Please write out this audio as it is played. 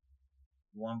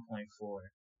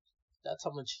1.4. That's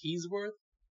how much he's worth?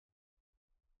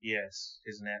 Yes,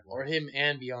 his net Or worth. him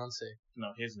and Beyonce?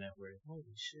 No, his net worth.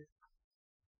 Holy shit.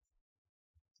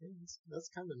 That's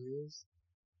kind of news.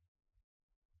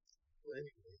 Well,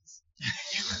 anyways.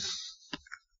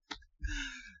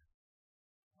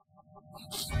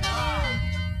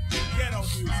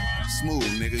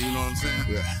 Smooth, nigga, you know what I'm saying?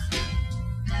 Yeah.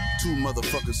 Too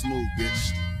motherfucking smooth,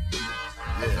 bitch.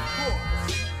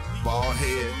 Yeah. Bald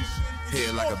head,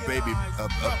 hair like a baby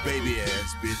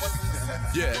ass, bitch.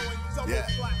 Yeah, yeah.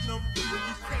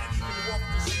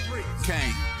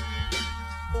 Kane.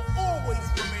 Will always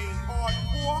remain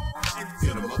hardcore and to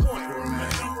the point.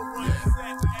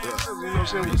 You know what I'm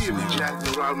saying? We didn't be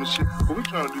jacking around and shit, but we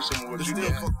trying to do something with you.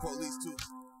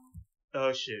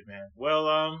 Oh shit, man.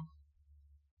 Well,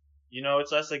 you know,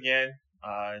 it's us again.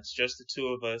 It's just the two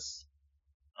of us.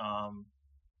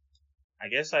 I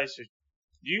guess I should.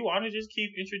 Do you want to just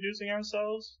keep introducing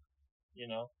ourselves? You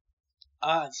know.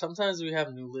 Sometimes we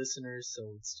have new listeners,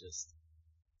 so it's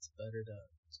better to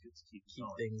keep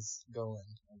things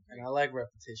going. Okay. And I like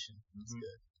repetition. It's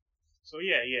good. So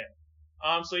yeah.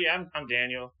 I'm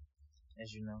Daniel,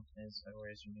 as you know, as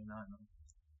you may not know.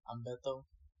 I'm Beto.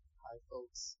 Hi,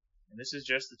 folks. And this is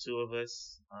just the two of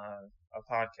us, a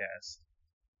podcast,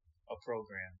 a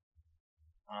program.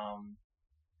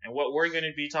 And what we're going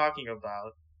to be talking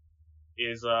about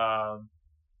is,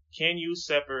 can you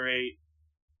separate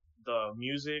the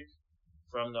music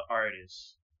from the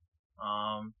artist?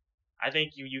 I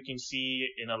think you can see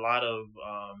in a lot of,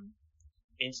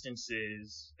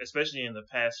 instances, especially in the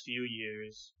past few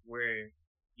years, where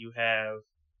you have,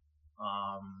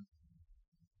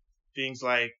 things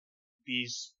like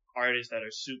these artists that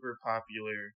are super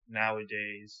popular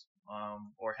nowadays,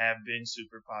 or have been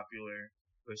super popular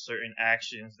with certain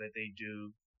actions that they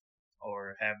do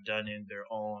or have done in their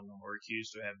own, or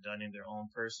accused to have done in their own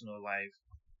personal life,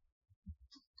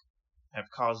 have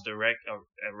caused a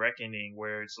reckoning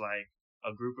where it's like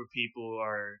a group of people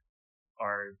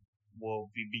will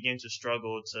begin to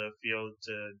struggle to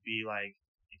be like,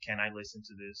 can I listen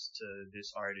to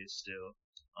this artist still?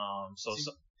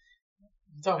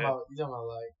 You talking about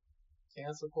like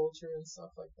cancel culture and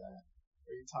stuff like that?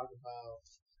 Or you talking about?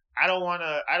 I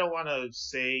don't wanna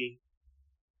say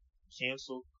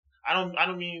cancel. I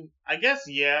don't mean. I guess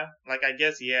yeah.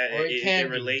 It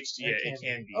relates to it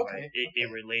can be. Okay. It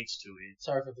relates to it.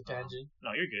 Sorry for the tangent.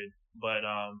 No, you're good.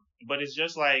 But it's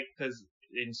just like, because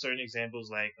in certain examples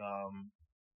like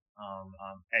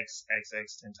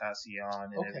XXX Tentacion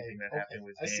and everything that happened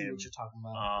with him. I see what you're talking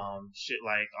about. Shit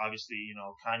like, obviously, you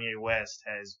know, Kanye West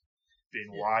has been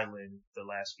wilding the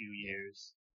last few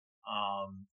years.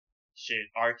 Shit,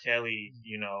 R. Kelly,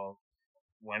 you know,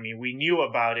 I mean, we knew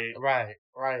about it. Right.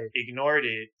 Ignored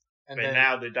it. But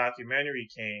now the documentary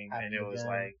came and it was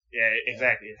like,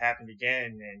 exactly. It happened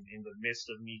again, and in the midst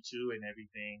of Me Too and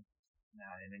everything.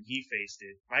 And then he faced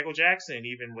it. Michael Jackson,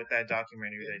 even with that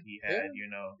documentary that he had, you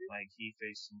know, like, he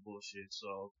faced some bullshit.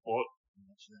 So,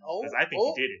 because I think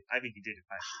he did it. I think he did it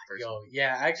personally.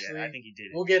 Actually, I think he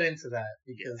did it. We'll get into that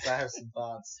because I have some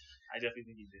thoughts. I definitely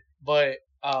think he did. But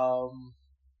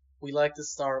we like to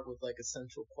start with like a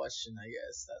central question, I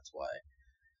guess. That's why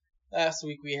last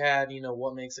week we had, you know,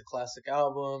 what makes a classic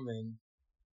album, and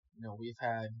you know, we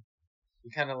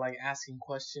kind of like asking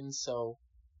questions. So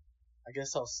I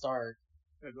guess I'll start.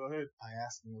 Yeah, go ahead. By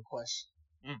asking a question.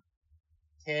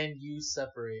 Can you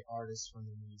separate artists from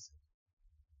the music?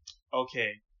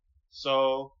 Okay,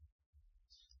 so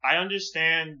I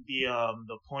understand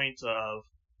the point of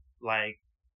like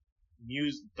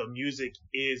the music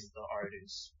is the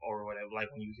artist or whatever.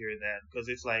 Like when you hear that, because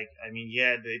it's like, I mean,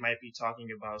 yeah, they might be talking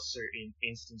about certain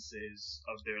instances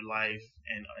of their life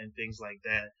and things like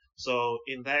that. So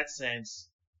in that sense,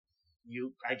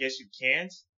 I guess you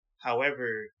can't.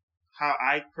 However, how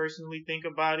I personally think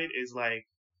about it is like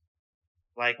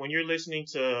when you're listening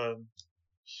to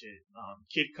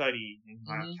Kid Cudi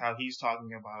and how he's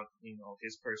talking about, you know,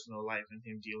 his personal life and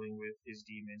him dealing with his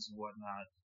demons and whatnot.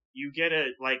 You get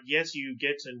yes, you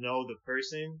get to know the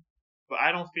person, but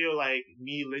I don't feel like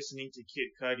me listening to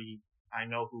Kid Cudi, I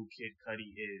know who Kid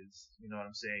Cudi is. You know what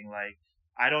I'm saying? Like,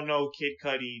 I don't know Kid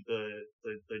Cudi,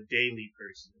 the daily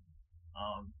person.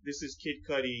 This is Kid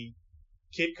Cudi,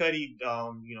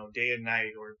 you know, Day and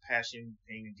Night, or Passion,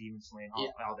 Pain, and Demon Slaying,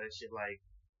 all that shit. Like,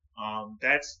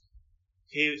 that's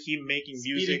he making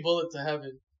music. Speeding Bullet to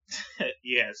Heaven.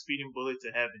 Yeah, Speeding Bullet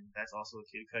to Heaven. That's also a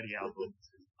Kid Cudi album.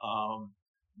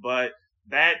 But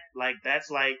that's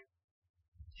like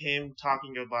him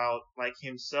talking about like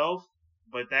himself,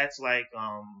 but that's like,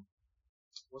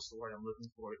 what's the word I'm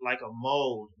looking for? Like a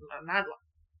mode.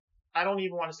 I don't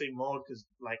even want to say mode because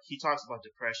like he talks about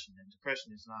depression and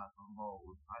depression is not a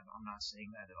mode. I'm not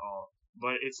saying that at all.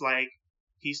 But it's like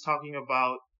he's talking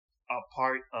about a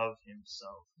part of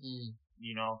himself. Mm.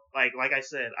 You know, like I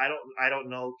said, I don't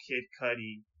know Kid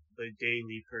Cudi, the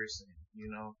daily person. You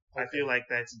know, I Okay. feel like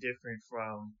that's different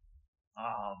from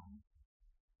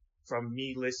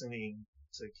me listening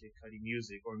to Kid Cudi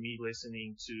music or me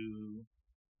listening to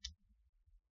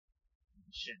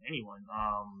anyone.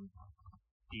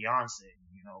 Beyonce,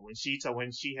 you know,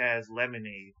 when she has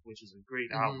Lemonade, which is a great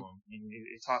Mhm. album, and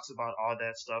it talks about all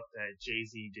that stuff that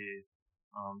Jay-Z did,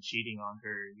 cheating on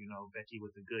her, you know, Becky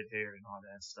with the good hair and all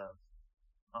that stuff.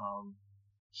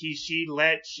 She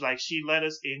let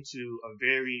us into a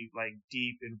very like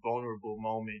deep and vulnerable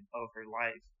moment of her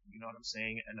life, you know what I'm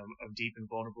saying, and a deep and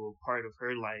vulnerable part of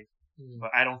her life. Mm.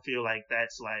 But I don't feel like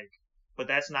that's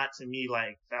not to me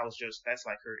like that's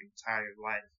like her entire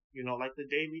life. You know, like the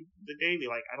daily,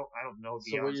 like I don't know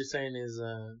Beyonce. So what you're saying is,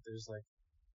 there's like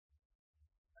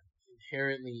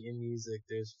inherently in music,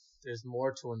 there's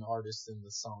more to an artist than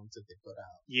the songs that they put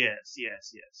out, Yes.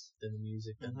 than the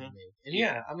music that they Mhm. make. And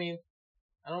Yeah. yeah, I mean,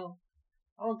 I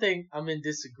don't think I'm in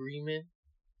disagreement,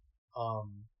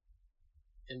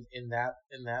 in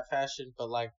that fashion, but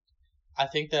like, I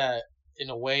think that in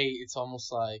a way, it's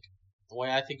almost like the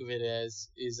way I think of it is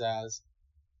as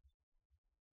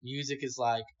music is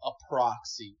like a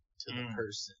proxy to the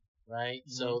person, right?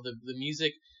 So the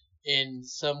music in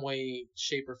some way,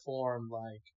 shape, or form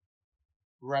like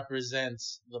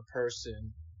represents the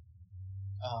person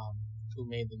who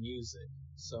made the music.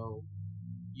 So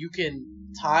you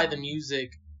can tie the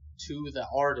music to the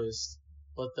artist,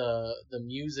 but the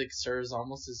music serves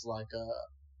almost as like a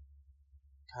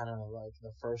kind of like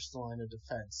the first line of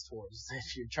defense towards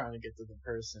if you're trying to get to the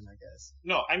person, I guess.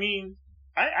 No, I mean,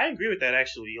 I agree with that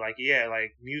actually. Like, yeah,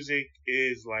 like music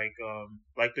is like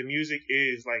the music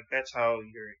is like that's how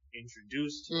you're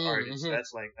introduced to the artist. Mhm.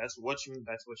 That's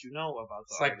what you know about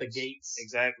the It's like artist. the gates.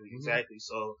 Exactly, Mhm. exactly.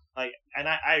 So like, and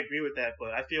I agree with that,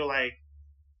 but I feel like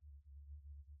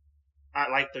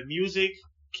like the music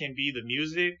can be the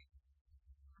music,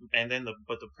 and then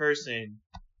but the person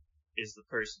is the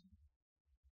person.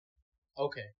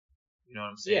 Okay. You know what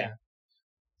I'm saying? Yeah.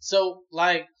 So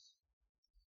like,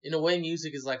 in a way,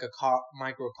 music is like a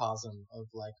microcosm of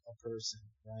like a person,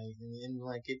 right? And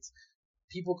like it's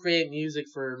people create music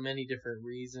for many different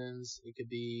reasons. It could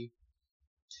be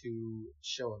to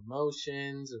show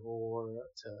emotions, or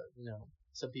to, you know,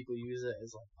 some people use it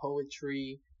as like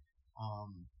poetry.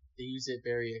 They use it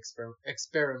very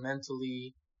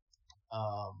experimentally.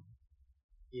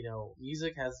 You know,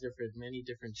 music has many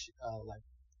different like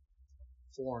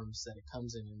forms that it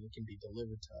comes in, and it can be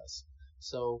delivered to us.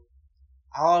 So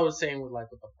all I was saying with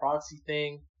the proxy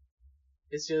thing,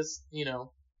 it's just, you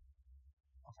know,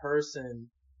 a person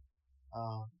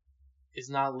uh, is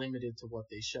not limited to what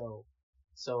they show.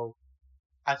 So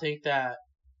I think that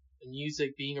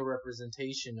music being a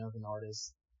representation of an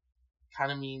artist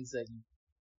kind of means that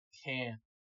can't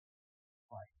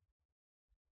like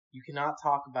you cannot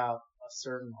talk about a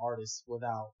certain artist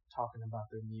without talking about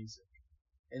their music.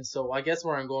 And so I guess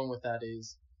where I'm going with that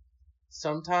is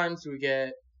sometimes we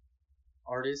get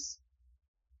artists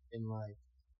in like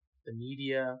the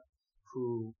media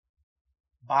who,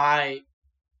 by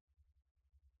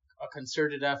a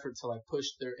concerted effort to like push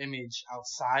their image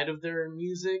outside of their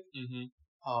music,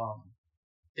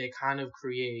 they kind of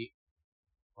create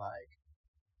like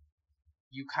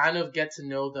you kind of get to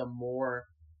know them more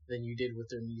than you did with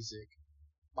their music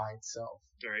by itself.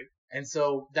 Right. And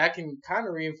so that can kind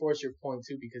of reinforce your point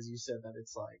too, because you said that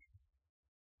it's like,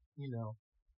 you know,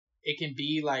 it can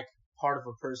be like part of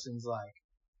a person's like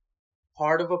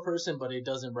part of a person, but it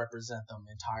doesn't represent them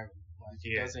entirely. Like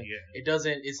it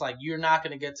doesn't, it's like you're not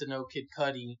going to get to know Kid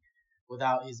Cudi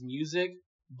without his music,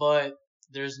 but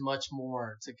there's much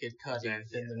more to Kid Cudi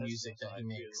than the music that he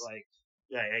makes. Like,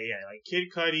 like Kid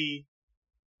Cudi,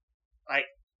 like,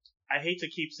 I hate to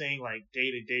keep saying like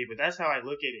day to day, but that's how I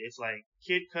look at it. It's like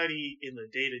Kid Cudi in the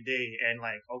day to day, and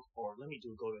like, or let me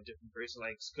go to a different person,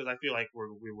 like, because I feel like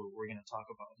we're gonna talk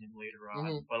about him later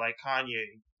on. But like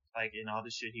Kanye, like in all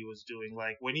the shit he was doing,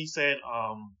 like when he said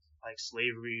like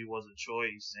slavery was a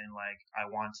choice, and like I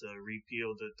want to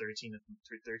repeal the 13th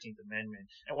Amendment,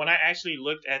 and when I actually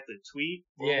looked at the tweet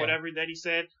or whatever that he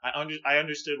said, I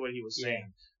understood what he was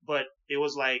saying, but it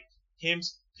was like him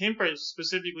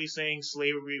specifically saying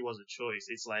slavery was a choice.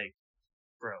 It's like,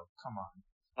 bro, come on.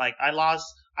 Like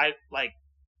like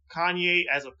Kanye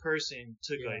as a person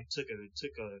took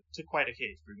quite a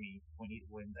hit for me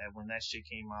when that shit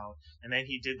came out, and then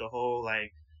he did the whole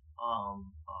like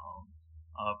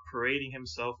parading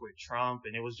himself with Trump,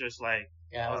 and it was just like,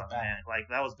 Yeah, that was bad. man, like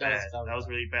that was That was- bad. that was That was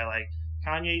bad. really bad. Like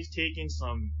Kanye's taking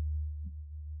some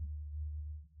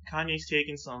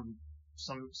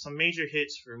major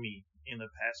hits for me in the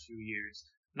past few years.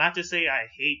 Not to say I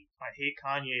hate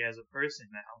Kanye as a person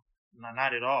now,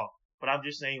 not at all. But I'm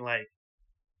just saying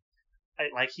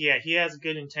he has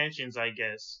good intentions, I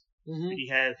guess. Mm-hmm. He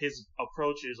had his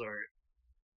approaches are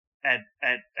at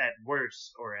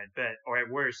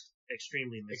worst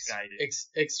extremely misguided.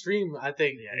 Extreme, I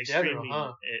think, Yeah, in general, extremely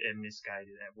huh? and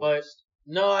misguided at But worst.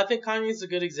 no, I think Kanye's a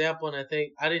good example, and I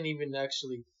think I didn't even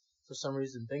actually, for some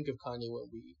reason, think of Kanye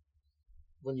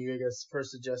when you, I guess,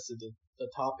 first suggested the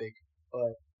topic.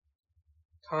 But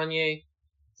Kanye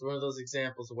is one of those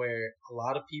examples where a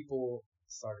lot of people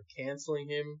started canceling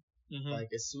him, like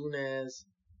as soon as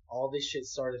all this shit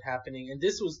started happening, and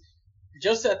this was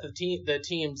just at the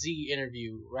TMZ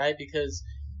interview, right? Because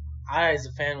I, as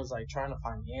a fan, was like trying to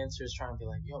find the answers, trying to be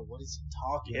like, "Yo, what is he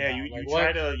talking Yeah, about?"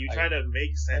 you Like, try to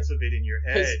make sense of it in your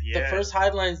head. Because Yeah, the first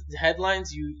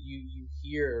headlines you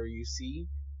hear or you see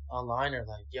online are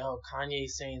like, "Yo, Kanye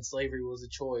saying slavery was a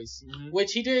choice,"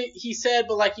 which he said,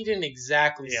 but like he didn't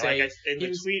exactly yeah. say. Like in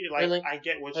the tweet, like I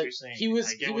get what like, you're saying. he was-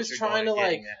 I get he what was you're trying to,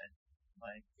 getting like, at.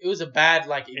 Like It was a bad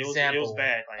like it was example.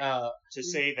 bad. Like to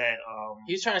say that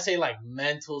He was trying to say like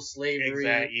mental slavery.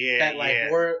 yeah, That like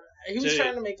yeah. he was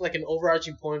trying to make like an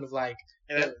overarching point of like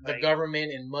the like,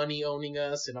 government and money owning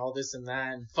us and all this and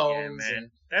that and phones man,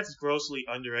 and that's grossly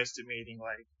underestimating.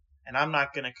 Like, and I'm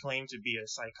not gonna claim to be a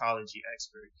psychology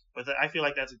expert, but I feel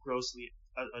like that's grossly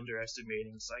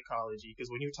underestimating psychology,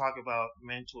 because when you talk about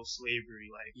mental slavery,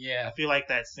 like yeah. I feel like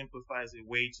that simplifies it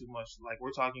way too much. Like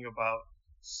we're talking about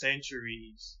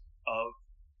centuries of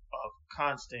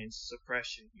constant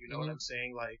suppression. You know what I'm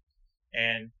saying? Like,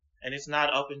 and it's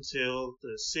not up until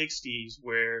the 60s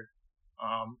where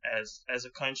as a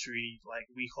country, like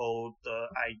we hold the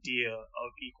idea of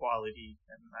equality,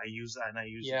 and I use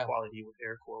equality with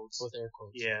air quotes. With air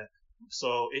quotes. Yeah.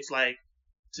 So it's like,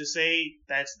 to say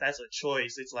that's a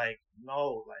choice, it's like,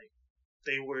 no, like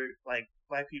they were like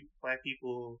black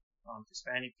people,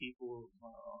 Hispanic people,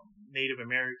 Native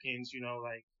Americans, you know,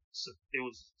 like it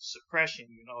was suppression,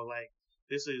 you know, like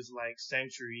this is like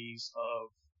centuries of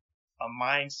a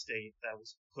mind state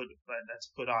that's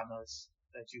put on us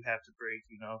that you have to break,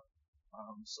 you know.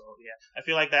 So yeah, I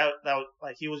feel like that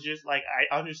like he was just like,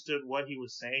 I understood what he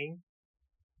was saying,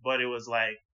 but it was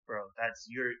like, bro, that's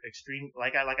your extreme.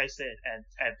 Like I said,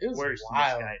 at It was worst,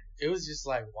 wild. misguided. It was just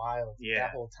like wild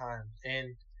that whole time.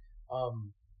 And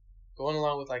going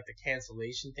along with like the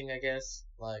cancellation thing, I guess,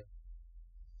 like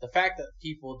the fact that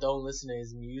people don't listen to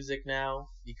his music now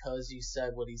because you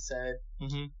said what he said,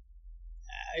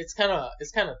 it's kind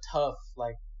of tough.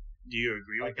 Like, do you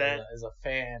agree like with that? As a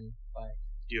fan, like,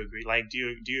 do you agree? Like, do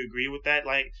you agree with that?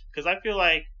 Like, because I feel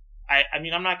like I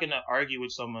mean, I'm not gonna argue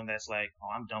with someone that's like, oh,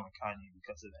 I'm done with Kanye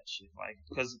because of that shit. Like,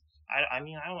 because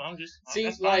I'm just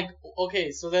see, like,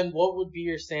 okay, so then what would be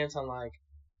your stance on like,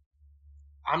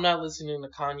 I'm not listening to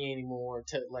Kanye anymore,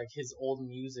 to like his old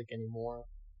music anymore,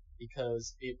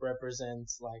 because it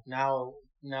represents like now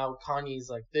Kanye's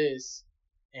like this,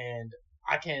 and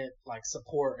I can't like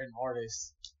support an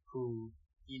artist who,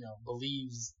 you know,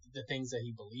 believes the things that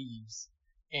he believes.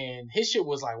 And his shit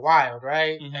was like wild,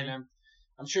 right? And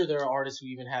I'm sure there are artists who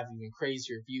even have even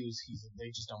crazier views. They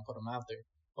just don't put them out there.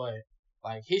 But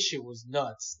like his shit was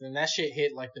nuts. Then that shit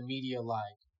hit like the media.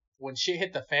 Like when shit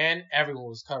hit the fan, everyone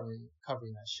was covering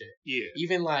that shit. Yeah.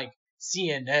 Even like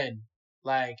CNN,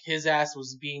 like his ass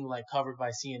was being like covered by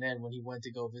CNN when he went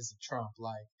to go visit Trump.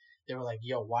 Like they were like,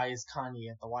 "Yo, why is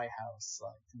Kanye at the White House?"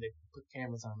 Like they put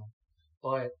cameras on him.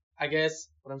 But I guess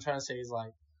what I'm trying to say is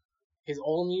like his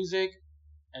old music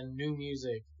and new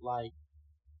music, like,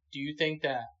 do you think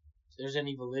that there's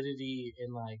any validity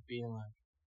in like being like,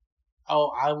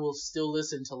 oh, I will still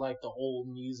listen to like the old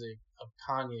music of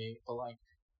Kanye, but like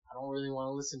I don't really want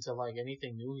to listen to like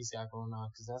anything new he's got going on,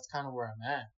 because that's kind of where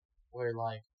I'm at. Where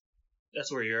like,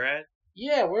 that's where you're at.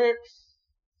 Yeah, where,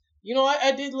 you know,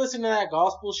 I did listen to that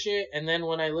gospel shit, and then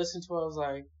when I listened to it, I was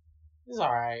like, it's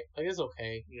alright, like it's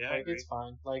okay, Yeah, like it's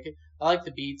fine, like I like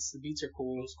the beats are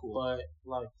cool, it was cool, but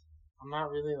like I'm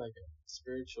not really like a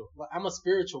spiritual. Like, I'm a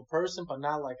spiritual person, but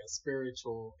not like a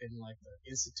spiritual in like the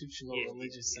institutional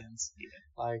religious sense. Yeah.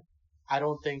 Like I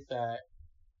don't think that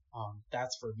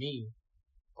that's for me.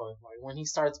 But like when he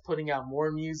starts putting out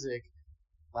more music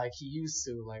like he used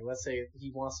to, like let's say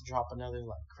he wants to drop another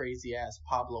like crazy ass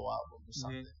Pablo album or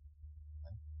something.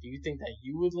 Like, do you think that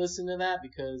you would listen to that?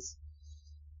 Because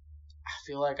I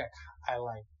feel like I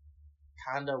like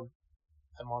kind of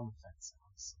am on the fence.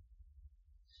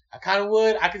 I kind of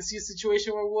would. I can see a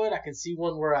situation where I would. I can see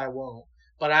one where I won't.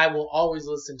 But I will always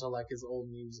listen to like his old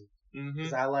music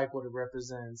because I like what it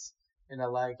represents and I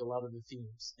like a lot of the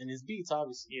themes and his beats,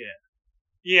 obviously.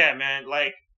 Yeah, man.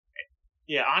 Like,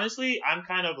 yeah, honestly, I'm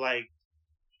kind of like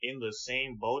in the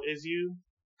same boat as you,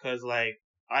 cause like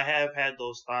I have had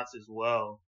those thoughts as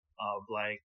well of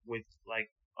like with like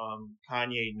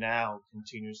Kanye now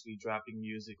continuously dropping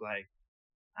music. Like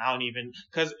I don't even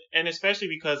and especially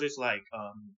because it's like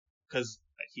cause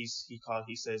he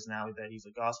says now that he's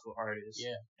a gospel artist.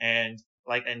 Yeah. And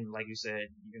like you said,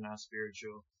 you're not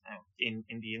spiritual in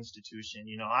the institution.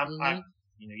 You know, I'm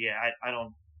you know, yeah, I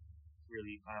don't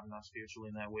really, I'm not spiritual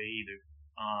in that way either.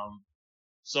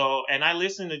 So, and I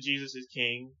listened to Jesus is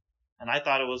King, and I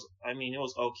thought it was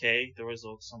okay. There was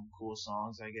some cool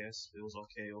songs, I guess. It was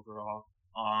okay overall.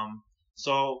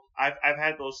 So I've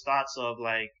had those thoughts of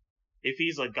like, if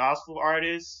he's a gospel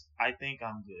artist, I think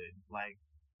I'm good. Like,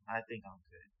 I think I'm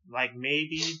good. Like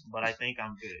maybe, but I think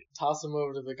I'm good. Toss him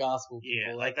over to the gospel people.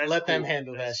 Yeah, like that's let cool. them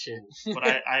handle That's that shit. Cool. But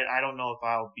I don't know if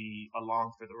I'll be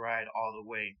along for the ride all the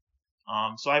way.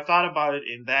 So I thought about it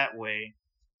in that way.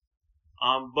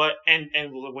 But and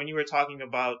when you were talking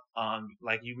about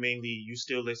like you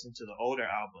still listen to the older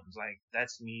albums, like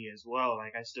that's me as well.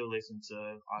 Like I still listen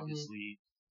to obviously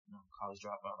College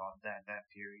Dropout, all that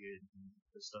period, and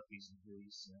the stuff he's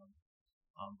released,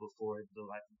 before The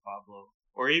Life of Pablo,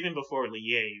 or even before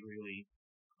Ye, really,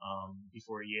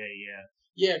 before Ye, yeah.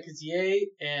 Yeah, because Ye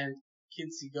and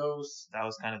Kids See Ghosts. That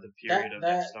was kind of the period of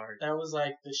that start. That was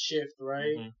like the shift,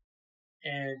 right?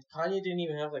 And Kanye didn't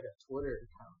even have like a Twitter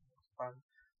account. If I'm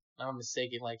not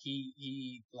mistaken, like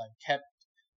he like kept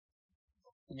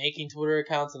making Twitter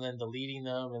accounts and then deleting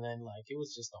them, and then like it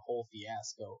was just a whole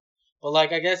fiasco. But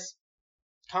like I guess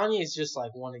Kanye is just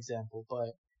like one example,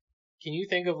 but can you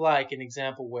think of like an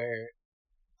example where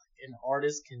an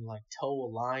artist can like toe a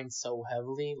line so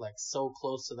heavily, like so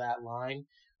close to that line,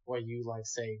 where you like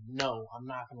say, no, I'm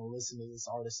not gonna listen to this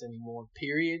artist anymore,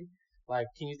 period? Like,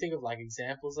 can you think of like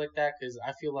examples like that? Because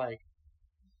I feel like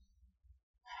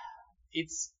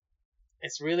it's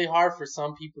really hard for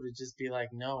some people to just be like,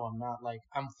 no, I'm not, like,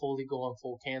 I'm fully going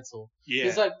full cancel. Yeah.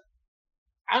 It's like,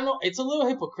 I don't know, it's a little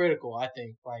hypocritical, I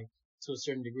think, like, to a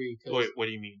certain degree. Wait, what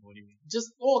do you mean?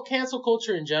 Just, well, cancel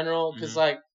culture in general, because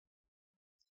like,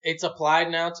 it's applied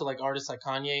now to like artists like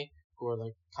Kanye, who are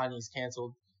like, Kanye's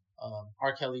canceled.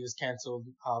 R. Kelly is canceled,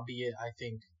 albeit I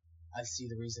think I see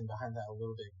the reason behind that a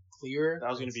little bit clearer. That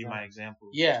was going to be my example.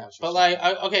 Yeah, but like,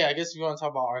 I guess if you want to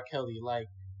talk about R. Kelly, like,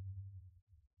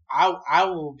 I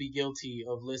will be guilty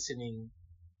of listening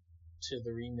to the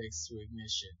remix to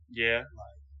Ignition. Yeah.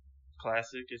 Like,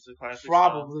 classic. It's a classic.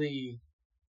 Probably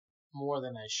more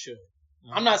than I should.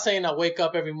 I'm not saying I wake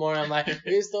up every morning, I'm like,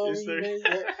 it's the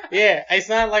remix. Yeah, it's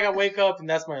not like I wake up and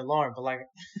that's my alarm, but like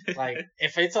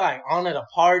if it's like on at a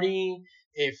party,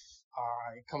 if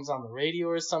it comes on the radio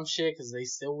or some shit, because they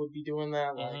still would be doing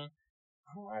that, like, I'm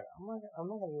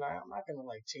not gonna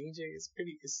like change it.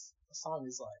 The song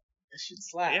is like, it shit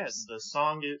slaps. Yes, the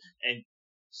song is, and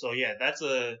so yeah,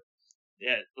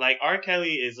 like R.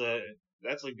 Kelly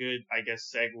that's a good, I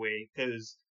guess, segue,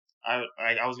 because I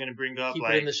was gonna bring up keep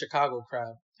like it in the Chicago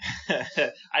crowd.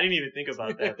 I didn't even think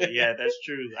about that, but yeah, that's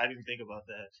true. I didn't think about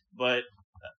that, but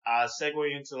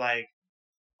segue into like,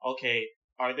 okay,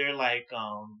 are there like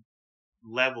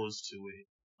levels to it?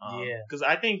 Yeah. Because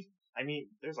I mean,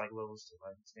 there's like levels to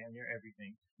like damn near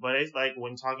everything, but it's like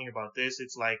when talking about this,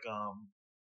 it's like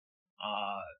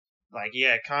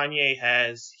yeah, Kanye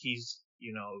he's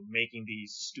making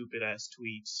these stupid ass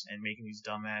tweets and making these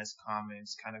dumb ass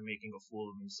comments, kind of making a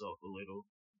fool of himself a little.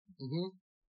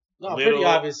 No, pretty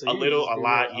obviously. A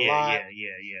lot. Yeah.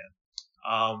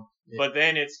 But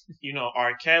then it's,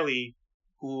 R. Kelly,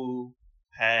 who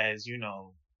has,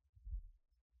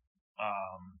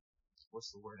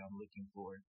 what's the word I'm looking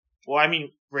for? Well, I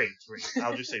mean, rape.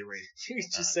 I'll just say rape. You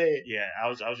just say it. Yeah,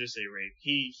 I'll just say rape.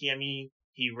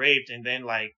 He raped, and then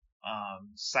like,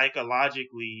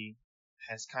 psychologically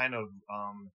has kind of,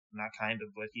 not kind of,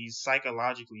 but he's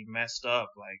psychologically messed up.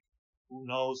 Like, who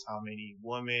knows how many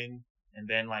women, and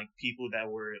then like people that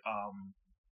were,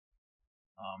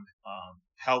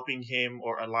 helping him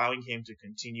or allowing him to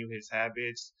continue his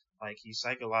habits. Like, he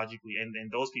psychologically,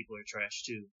 and those people are trash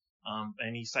too.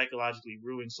 And he psychologically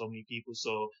ruined so many people.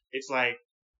 So it's like,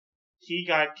 he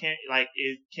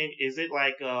is it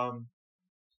like,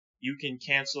 you can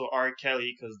cancel R.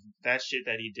 Kelly because that shit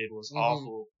that he did was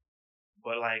awful.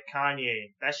 But like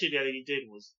Kanye, that shit that he did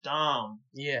was dumb.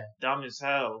 Yeah. Dumb as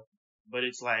hell. But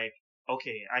it's like,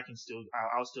 okay,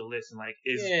 I'll still listen. Like,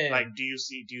 do you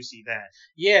see that?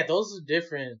 Yeah, those are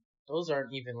different those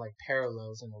aren't even like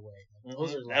parallels in a way. Like,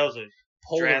 those are like That was a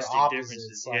polar drastic opposites.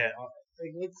 differences, Like, yeah.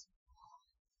 like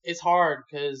it's hard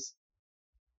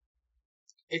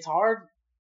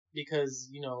because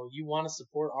you know you want to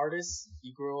support artists.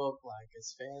 You grow up like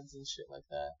as fans and shit like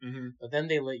that, but then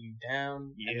they let you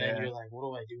down, and then you're like, what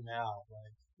do I do now?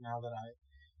 Like now that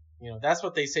that's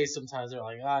what they say sometimes. They're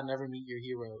like, never meet your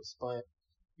heroes. But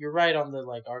you're right on the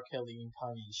like R. Kelly and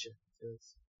Kanye shit,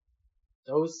 because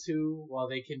those two, while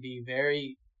they can be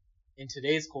very in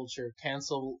today's culture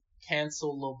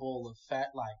cancelable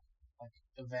effect like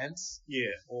events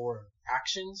or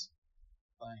actions,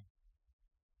 like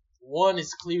one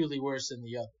is clearly worse than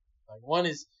the other. Like one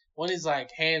is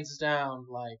like hands down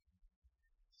like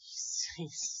he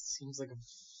seems like a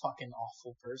fucking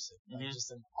awful person, like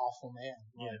just an awful man.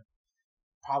 Like,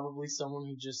 probably someone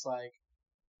who just like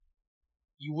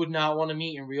you would not want to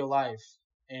meet in real life.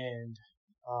 And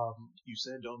you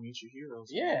said don't meet your heroes.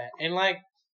 Yeah, and like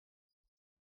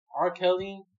R.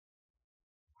 Kelly,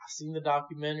 I've seen the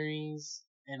documentaries,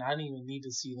 and I didn't even need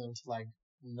to see them to like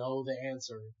know the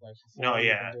answer. Like before I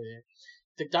even did it.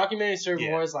 The documentary served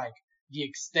more as like the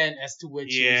extent as to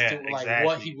which he was doing, like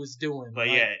what he was doing. But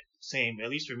like, same. At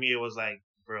least for me, it was like,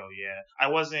 bro, I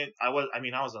was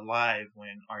alive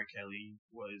when R. Kelly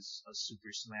was a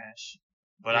super smash,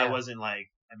 but I wasn't like,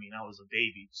 I was a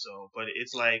baby. So, but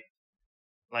it's like,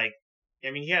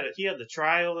 he had the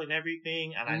trial and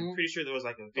everything, and I'm pretty sure there was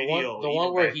like a video. The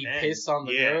one where he pissed on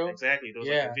the girl? Yeah, exactly. There was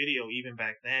like a video even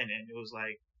back then, and it was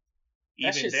like,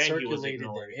 that even then he was circulated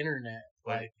ignored. the internet.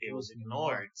 But like, it was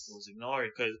ignored. Nuts. It was ignored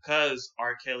because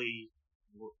R. Kelly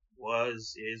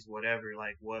is whatever,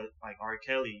 like what, like R.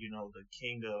 Kelly, the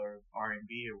king of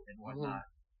R&B and whatnot.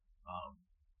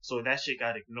 So that shit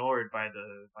got ignored by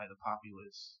the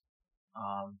populace.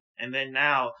 And then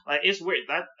now, like, it's weird.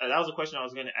 That was a question I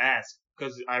was gonna ask,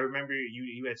 because I remember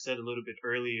you had said a little bit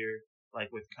earlier,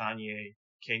 like with Kanye,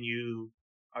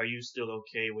 are you still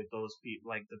okay with those people,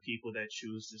 like the people that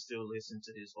choose to still listen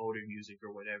to his older music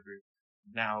or whatever?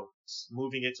 Now,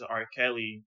 moving it to R.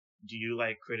 Kelly, do you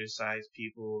like criticize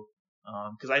people?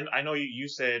 Cause I know you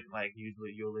said like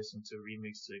you'll listen to the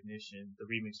remix to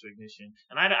Ignition.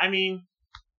 And I mean,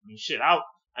 shit, I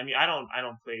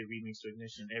don't play Remix to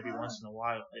Ignition every once in a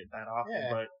while that often,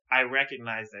 but I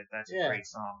recognize that that's a great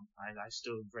song. I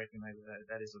still recognize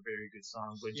that is a very good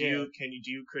song. But do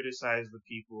you criticize the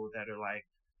people that are like,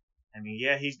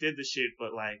 he's did the shit,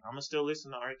 but like, I'm gonna still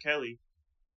listen to R. Kelly?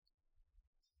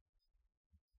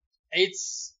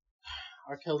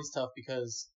 R. Kelly's tough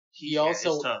because he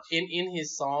also in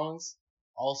his songs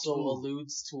also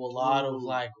alludes to a lot of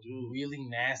like really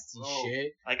nasty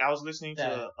shit. Like I was listening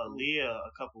to Aaliyah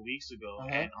a couple weeks ago,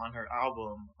 and on her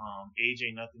album, Age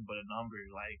Ain't Nothing But a Number,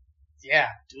 like,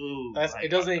 dude, it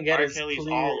doesn't get as Kelly's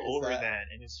clear all over that.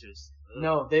 and it's just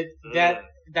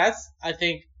that's I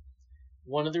think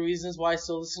one of the reasons why I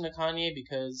still listen to Kanye,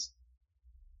 because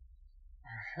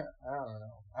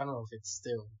I don't know if it's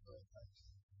still, but like,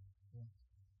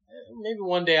 maybe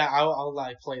one day I'll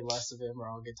like play less of him, or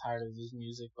I'll get tired of his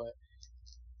music. But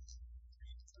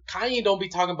Kanye don't be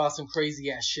talking about some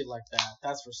crazy ass shit like that.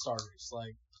 That's for starters.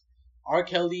 Like R.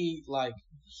 Kelly, like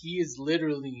he is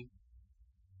literally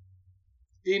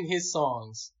in his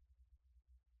songs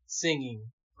singing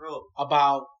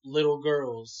about little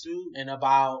girls and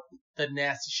about the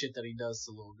nasty shit that he does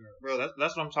to little girls. Bro,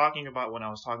 that's what I'm talking about when I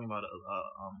was talking about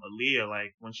Aaliyah.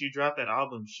 Like when she dropped that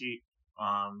album, she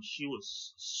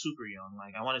was super young.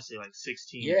 Like I want to say like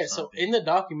 16. Yeah, so in the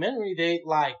documentary they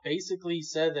like basically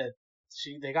said that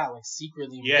they got like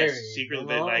secretly married. Secretly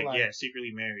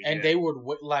secretly married. And they would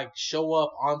like show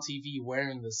up on TV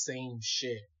wearing the same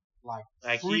shit.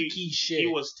 Like freaky shit. He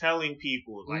was telling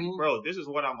people, like, bro, this is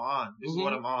what I'm on. This is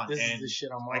what I'm on. This is the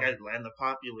shit I'm on. And the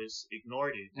populace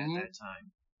ignored it at that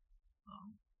time.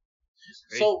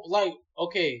 So, like,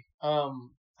 okay, I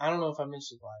don't know if I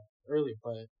mentioned like earlier,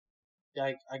 but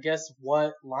like, I guess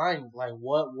what line, like,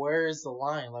 where is the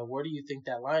line? Like, where do you think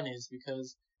that line is?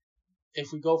 Because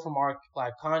if we go from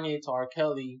Kanye to R.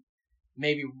 Kelly,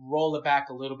 maybe roll it back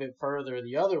a little bit further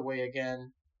the other way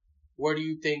again, where do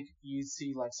you think you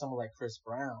see like someone like Chris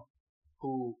Brown,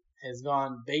 who has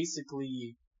gone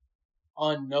basically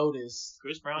unnoticed?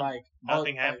 Chris Brown, like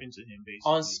nothing happened to him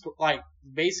basically.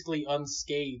 Basically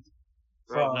unscathed.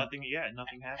 Bro, nothing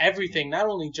happened. Everything, not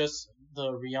only just the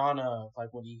Rihanna, like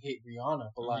when he hit Rihanna,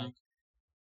 but like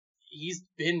he's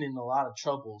been in a lot of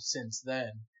trouble since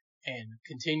then, and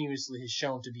continuously has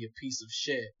shown to be a piece of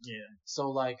shit. Yeah. So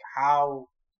like how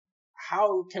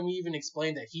can we even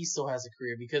explain that he still has a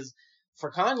career? Because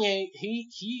for Kanye,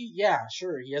 yeah,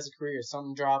 sure, he has a career.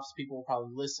 Something drops, people will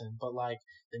probably listen, but like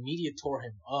the media tore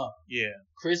him up. Yeah.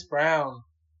 Chris Brown,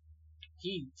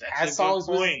 he That's a has good songs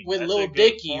point. with That's a Lil good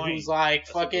Dicky, point. who's like That's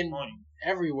a good fucking point.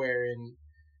 everywhere, and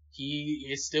he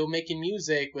is still making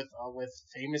music with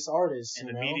famous artists. And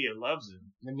you the know? media loves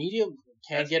him. The media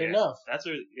can't get yeah, enough. That's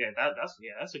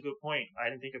a good point. I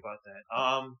didn't think about that.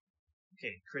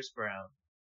 Okay, Chris Brown.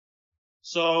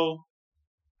 So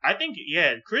I think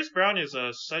Chris Brown is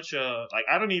such a like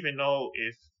I don't even know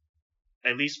if,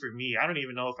 at least for me, I don't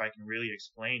even know if I can really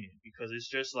explain it, because it's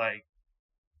just like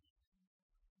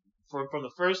from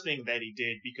the first thing that he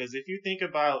did, because if you think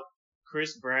about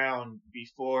Chris Brown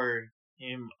before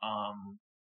him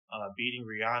beating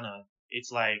Rihanna,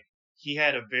 it's like he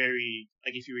had a very,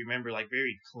 like, if you remember, like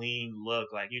very clean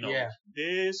look, like, you know, Yeah.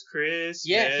 this Chris,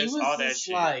 Yeah, he was all that just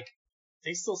shit. like,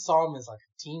 they still saw him as like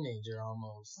a teenager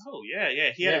almost. Oh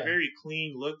yeah. He had a very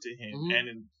clean look to him, Mhm.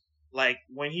 and like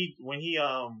when he when he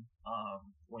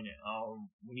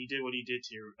did what he did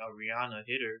to Rihanna,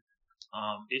 hit her,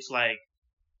 it's like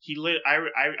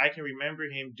I can remember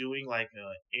him doing like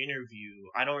a interview.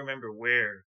 I don't remember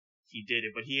where he did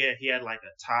it, but he had like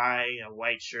a tie, a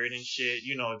white shirt and shit,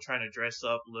 you know, trying to dress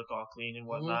up, look all clean and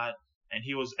whatnot. And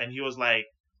he was like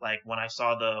when I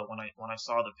saw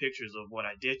the pictures of what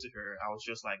I did to her, I was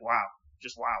just like, wow.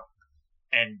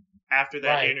 And after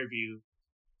that interview,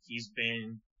 he's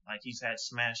had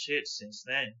smash hits since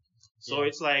then. So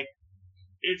it's like,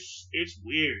 it's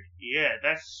weird. Yeah,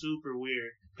 that's super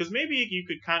weird. Because maybe you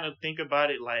could kind of think about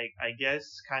it like, I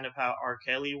guess, kind of how R.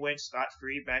 Kelly went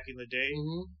scot-free back in the day.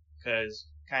 Because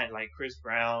kind of like Chris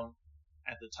Brown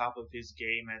at the top of his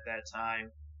game at that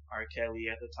time, R. Kelly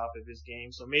at the top of his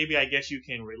game. So maybe I guess you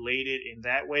can relate it in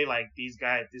that way. Like,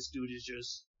 this dude is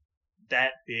just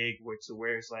that big to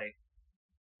where it's like,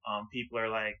 people are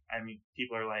like,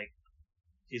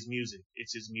 his music.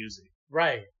 It's his music.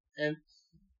 Right. And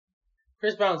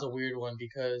Chris Brown's a weird one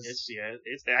because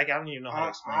I don't even know how to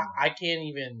explain it. I can't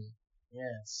even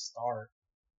start.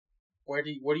 Where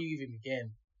do you even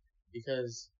begin?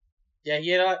 Because he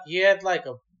had like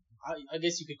I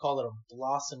guess you could call it a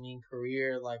blossoming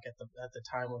career, like at the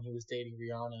time when he was dating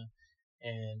Rihanna,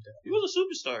 and he was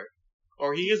a superstar,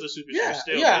 or he is a superstar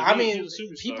still. Yeah, I mean,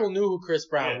 people knew who Chris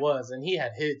Brown was, and he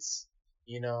had hits,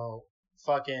 you know,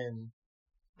 fucking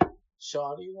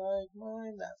Shawty Like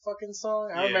Mine, that fucking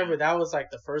song. I remember that was like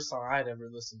the first song I'd ever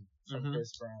listened from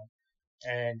Chris Brown,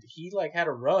 and he like had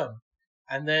a run,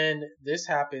 and then this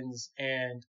happens,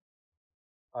 and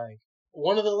like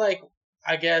one of the like,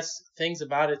 I guess, things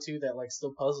about it too that like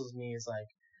still puzzles me is like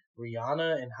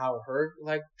Rihanna and how her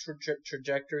like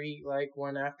trajectory like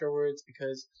went afterwards,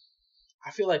 because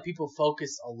I feel like people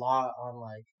focus a lot on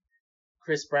like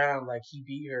Chris Brown, like he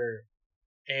beat her,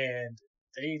 and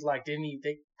they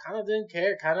kind of didn't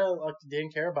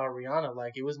care about Rihanna.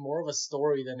 Like it was more of a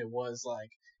story than it was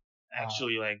like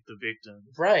actually like the victim.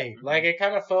 Right. Like it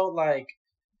kind of felt like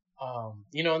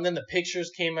you know, and then the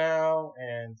pictures came out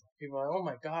and people were like, oh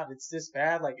my god, it's this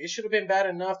bad. Like it should have been bad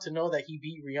enough to know that he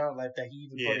beat Rihanna, like that he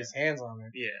even put his hands on her.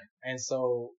 Yeah. And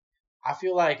so I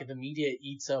feel like the media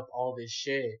eats up all this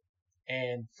shit.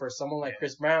 And for someone like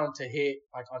Chris Brown to hit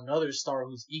like another star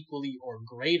who's equally or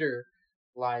greater,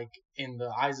 like in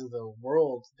the eyes of the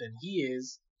world than he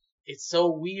is, it's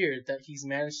so weird that he's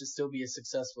managed to still be as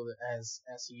successful as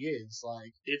he is.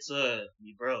 Like it's a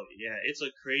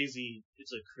crazy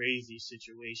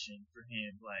situation for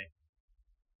him. Like,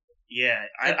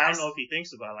 I don't know if he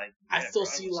thinks about like. I still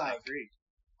see like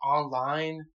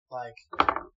online, like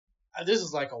this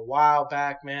is like a while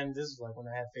back, man. This is like when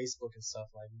I had Facebook and stuff,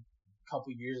 like a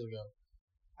couple years ago.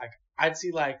 Like I'd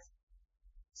see like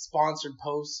sponsored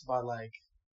posts by like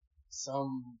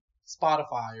some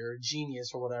Spotify or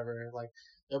Genius or whatever. Like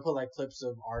they'll put like clips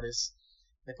of artists.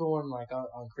 They put one like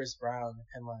on Chris Brown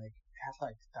and like had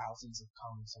like thousands of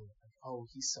comments on it. Like, oh,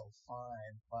 he's so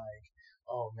fine. Like,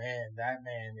 oh man, that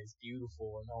man is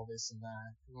beautiful and all this and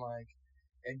that. And like,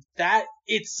 and that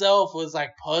itself was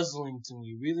like puzzling to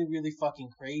me, really, really fucking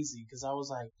crazy. Because I was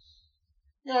like,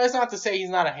 you know, it's not to say he's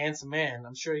not a handsome man.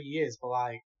 I'm sure he is, but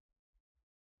like,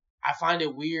 I find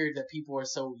it weird that people are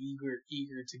so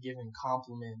eager to give him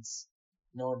compliments,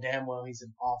 knowing damn well he's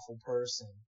an awful person.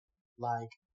 Like,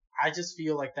 I just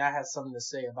feel like that has something to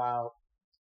say about,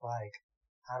 like,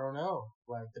 I don't know,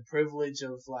 like the privilege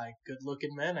of like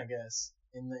good-looking men, I guess,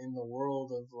 in the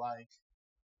world of like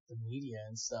the media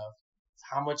and stuff.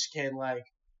 How much can like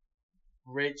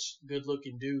rich,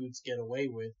 good-looking dudes get away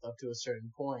with up to a certain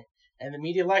point? And the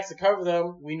media likes to cover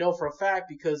them, we know for a fact,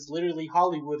 because literally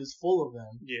Hollywood is full of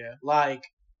them. Yeah. Like,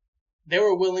 they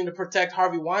were willing to protect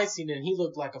Harvey Weinstein, and he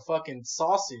looked like a fucking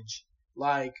sausage.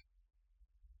 Like,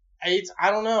 I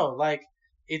don't know. Like,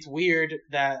 it's weird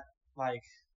that, like,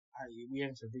 we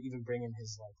have to even bring in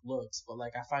his, like, looks, but,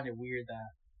 like, I find it weird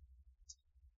that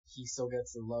he still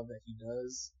gets the love that he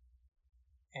does,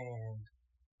 and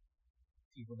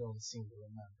people don't seem to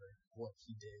remember what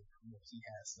he did, what he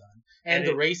has done, and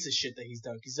the racist shit that he's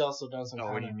done. He's also done some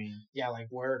what do you mean? yeah, like,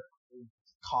 wear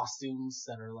costumes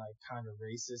that are, like, kind of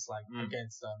racist, like,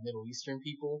 against Middle Eastern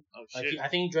people. Oh, like, shit. I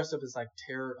think he dressed up as, like,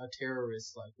 a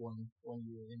terrorist, like, one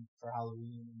year for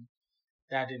Halloween, and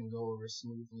that didn't go over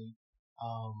smoothly.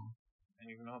 I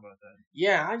didn't even know about that.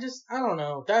 Yeah, I don't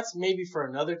know. That's maybe for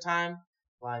another time.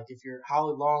 Like, how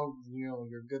long,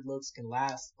 your good looks can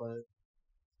last, but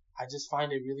I just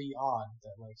find it really odd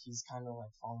that, like, he's kind of,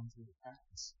 like, falling through the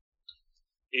cracks.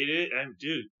 It is, and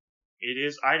dude, it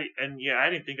is. I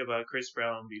didn't think about Chris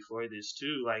Brown before this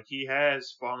too. Like, he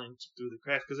has fallen through the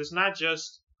cracks because it's not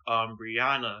just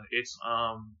Rihanna. It's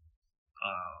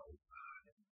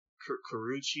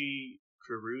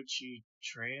Karrueche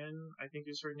Tran, I think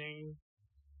is her name.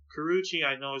 Karrueche,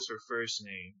 I know is her first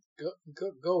name.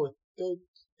 Go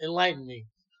enlighten me.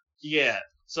 Yeah.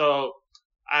 So,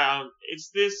 it's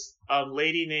this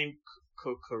Lady named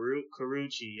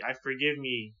Karrueche. Forgive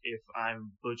me if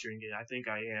I'm butchering it. I think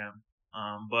I am.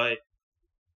 But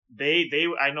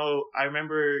I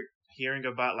remember hearing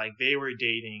about, like, they were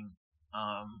dating.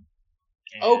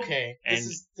 Okay.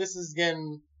 This is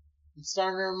getting. I'm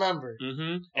starting to remember. Mm-hmm.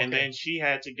 Okay. And then she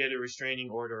had to get a restraining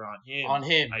order on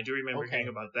him. I do remember hearing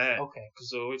about that. Okay.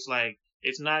 So it's like,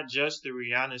 it's not just the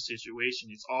Rihanna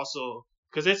situation. It's also,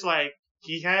 cause it's like,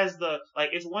 he has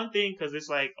it's one thing cause it's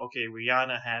like, okay,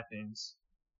 Rihanna happens.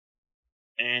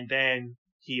 And then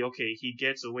he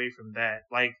gets away from that.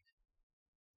 Like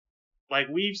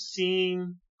we've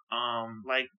seen,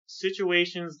 like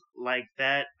situations like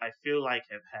that, I feel like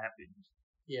have happened.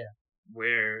 Yeah.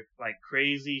 Where, like,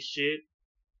 crazy shit.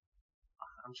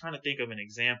 I'm trying to think of an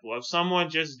example of someone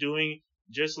like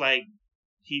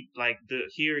he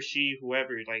or she,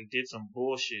 whoever, like, did some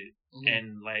bullshit,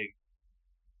 and, like,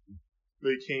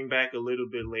 they came back a little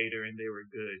bit later and they were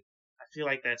good. I feel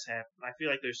like that's happened. I feel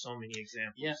like there's so many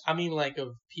examples. Yeah, I mean, like,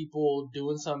 of people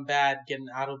doing something bad, getting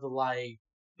out of the light.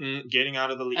 Getting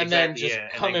out of the light. And exactly, then just yeah.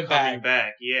 coming and then coming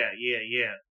back. Yeah.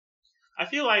 I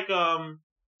feel like,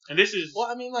 and this is... Well,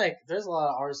 I mean, like, there's a lot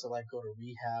of artists that, like, go to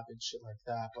rehab and shit like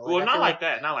that. But, like, well, not like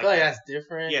that. Not like I feel like that. that's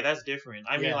different. Yeah, that's different.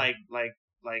 I mean, like, like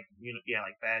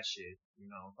bad shit,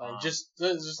 Like,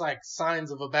 there's just, like, signs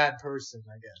of a bad person,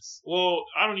 I guess. Well,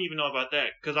 I don't even know about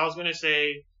that, because I was going to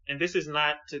say, and this is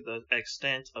not to the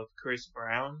extent of Chris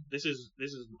Brown. This is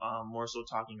more so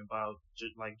talking about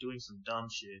just, like, doing some dumb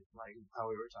shit, like how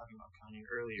we were talking about Kanye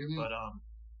earlier. But,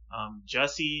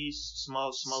 Jussie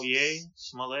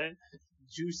Smollett?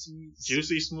 Juicy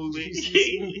Smollett.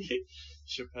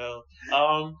 Chappelle.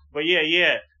 But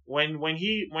yeah. When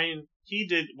he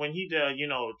did,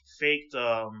 faked,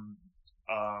 the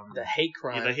hate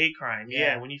crime. Yeah, the hate crime.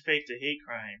 Yeah, when he faked the hate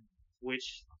crime,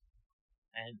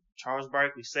 and Charles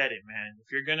Barkley said it, man.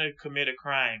 If you're gonna commit a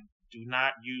crime, do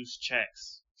not use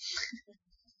checks.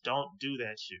 Don't do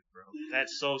that shit, bro.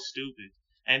 That's so stupid.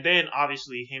 And then,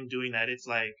 obviously, him doing that, it's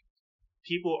like,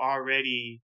 people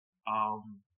already,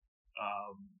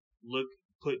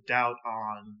 put doubt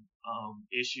on,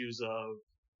 issues of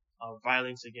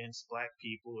violence against black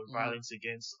people or violence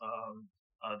against,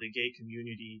 the gay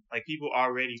community. Like, people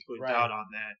already put doubt on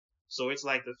that. So it's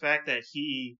like, the fact that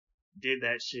he did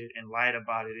that shit and lied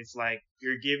about it, it's like,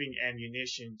 you're giving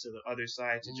ammunition to the other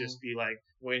side to just be like,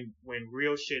 when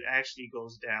real shit actually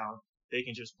goes down, they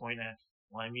can just point at,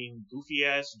 well, I mean, goofy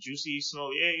ass Juicy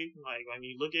Smollett, like, I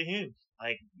mean, look at him.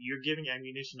 Like, you're giving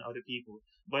ammunition to other people.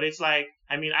 But it's like,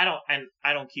 I mean, I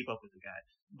don't keep up with the guy,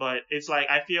 but it's like,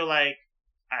 I feel like,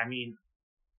 I mean,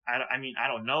 I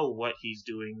don't know what he's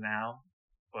doing now,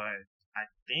 but I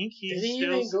think he's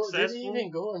still successful. Did he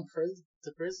even go to prison?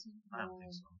 I don't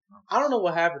think so. I don't know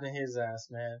what happened to his ass,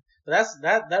 man. But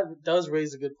that does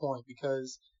raise a good point,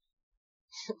 because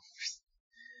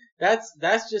that's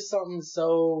just something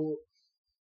so.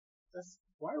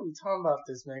 Why are we talking about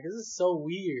this, man? Because it's so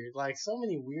weird. Like, so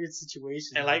many weird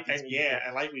situations. And like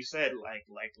we said, like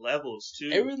levels too.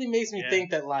 It really makes me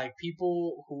think that, like,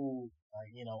 people who,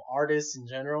 like, artists in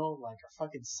general, like, are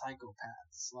fucking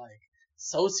psychopaths, like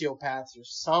sociopaths or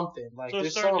something. Like,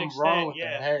 there's something wrong with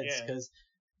their heads, because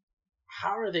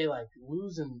how are they, like,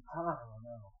 losing? I don't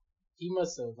know. He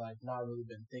must have, like, not really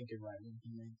been thinking right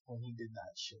when he did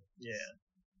that shit. Yeah.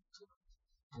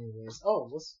 Anyways,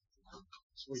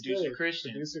 Producer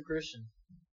Christian. Producer Christian.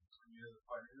 guys are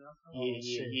partners now? Yeah, Oh,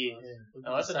 shit. yeah. Look,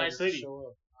 Oh, that's a decided nice to city. show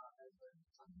up.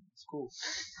 It's cool.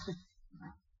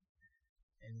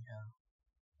 Anyhow,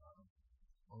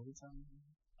 what were we talking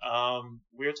about?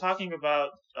 We're talking about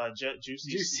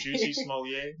Juicy Juicy.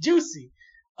 Smollier. Juicy.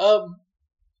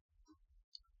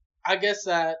 I guess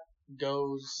that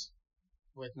goes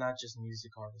with not just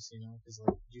music artists, because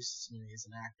like Juicy Smollett is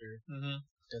an actor, Mm-hmm.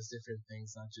 does different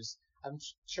things, not just. I'm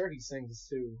sure he sings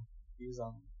too. He was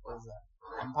on what is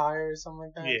that, Empire or something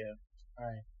like that. Yeah. All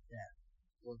right. Yeah.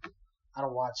 Well, I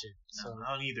don't watch it, so No,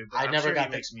 I don't either. But I I'm never sure got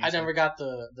he makes I music. never got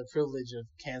the privilege of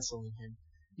canceling him.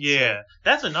 Yeah,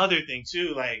 that's another thing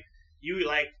too.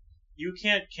 You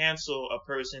can't cancel a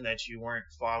person that you weren't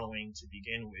following to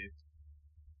begin with.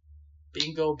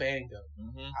 Bingo bango.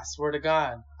 Mm-hmm. I swear to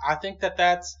God, I think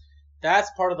that's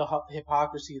part of the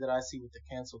hypocrisy that I see with the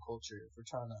cancel culture. If we're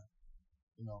trying to,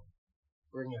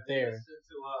 bring it there. Listen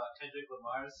to Kendrick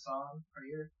Lamar's song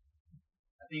Prayer.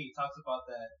 I think he talks about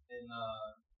that in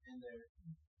there.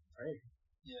 Prayer.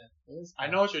 Yeah. I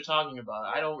know what you're talking about.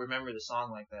 I don't remember the song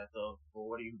like that though. But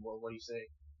what do you say?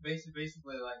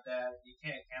 Basically like that. You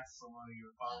can't cancel someone who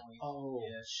you're following. Oh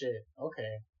Yeah. shit.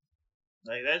 Okay.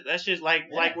 Like that's just like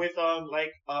with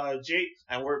Jake,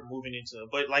 and we're moving into,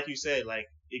 but like you said, like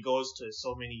it goes to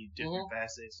so many different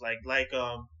facets. Like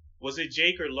was it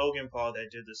Jake or Logan Paul that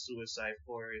did the Suicide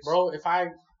Forest? Bro, if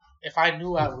I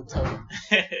knew, I would tell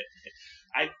you.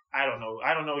 I don't know.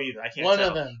 I don't know either. I can't One tell.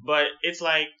 of them. But it's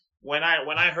like when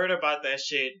I heard about that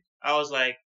shit, I was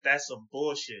like, that's some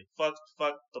bullshit. Fuck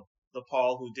the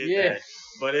Paul who did that.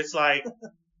 But it's like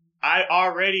I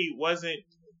already wasn't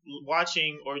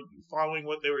watching or following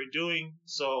what they were doing,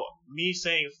 so me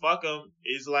saying fuck them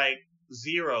is like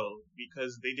zero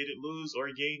because they didn't lose or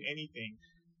gain anything.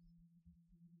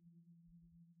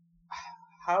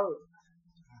 How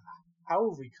have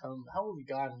we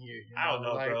gotten here? I don't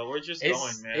know, bro. We're just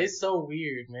going, man. It's so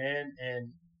weird, man,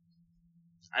 and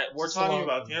we're just talking along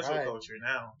about the cancel ride. culture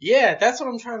now. Yeah, that's what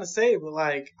I'm trying to say, but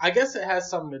like, I guess it has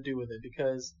something to do with it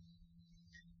because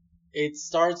it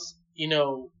starts,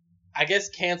 I guess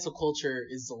cancel culture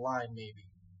is the line maybe,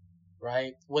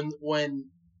 right? When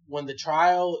the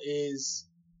trial is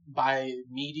by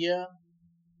media,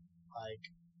 like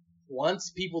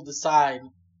once people decide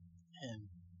and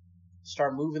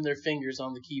start moving their fingers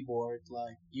on the keyboard,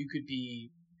 like you could be,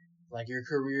 like your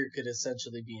career could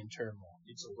essentially be in turmoil.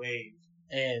 It's a wave.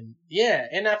 And yeah,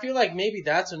 and I feel like maybe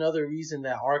that's another reason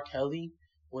that R. Kelly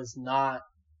was not,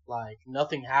 like,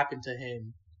 nothing happened to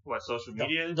him. What, social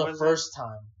media? The first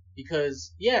time.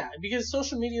 Because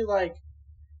social media, like,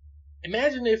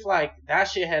 imagine if, like, that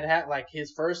shit had, like,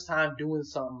 his first time doing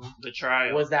something. The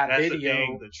trial. Was that That's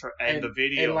video. The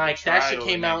video. And, like, the that shit trial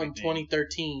came and out in everything.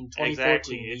 2013, 2014.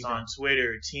 Exactly. It's even. on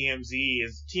Twitter.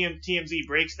 TMZ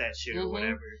breaks that shit or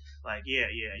whatever. Like, yeah.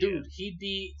 Dude, he'd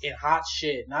be in hot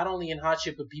shit. Not only in hot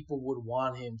shit, but people would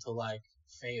want him to, like,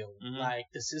 fail. Mhm. Like,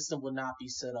 the system would not be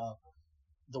set up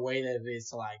the way that it is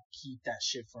to, like, keep that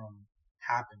shit from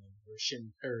happening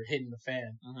or hitting the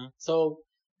fan. Mhm. So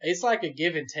it's like a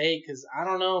give and take. Cause I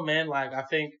don't know, man. Like, I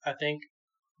think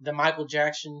the Michael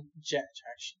Jackson, yeah,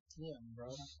 bro,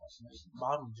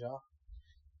 bottom jaw.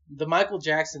 The Michael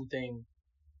Jackson thing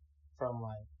from,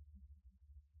 like,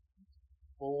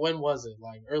 well, when was it?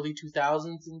 Like early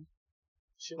 2000s and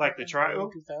shit. Like the trial?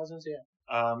 Early 2000s,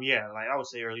 yeah. Yeah, like I would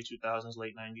say early 2000s,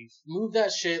 late 90s. Move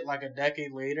that shit like a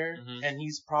decade later, Mhm. and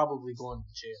he's probably going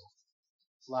to jail.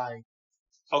 Like,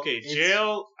 Okay, It's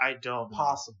jail, I don't know.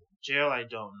 possible. Jail, I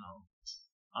don't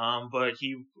know. But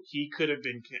he could have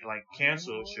been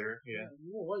canceled, sure, yeah.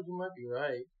 You know what? You might be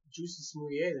right. Juicy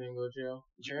Smouye didn't go to jail.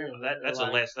 That's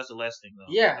a less thing though.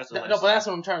 Yeah, that's a no, but that's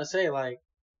what I'm trying to say. Like,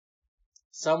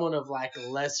 someone of like a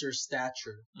lesser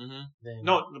stature Mhm. than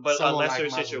No, but a someone lesser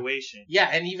like Michael. situation. Yeah,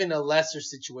 and even a lesser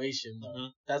situation. Though.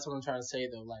 Mhm. That's what I'm trying to say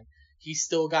though. Like, he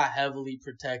still got heavily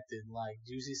protected. Like,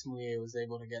 Juicy Smouye was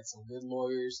able to get some good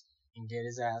lawyers and get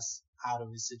his ass out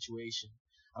of his situation.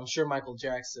 I'm sure Michael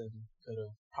Jackson could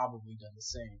have probably done the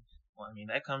same. Well, I mean,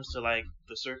 that comes to like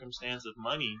the circumstance of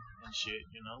money and shit,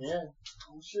 you know. Yeah,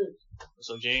 I'm sure.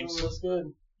 So James, That's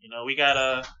good.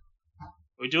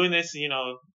 we're doing this, in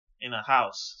a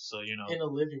house, so In a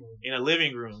living room. in a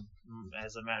living room,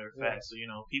 as a matter of Yeah. fact. So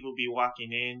people be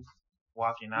walking in,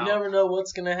 walking out. You never know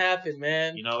what's gonna happen,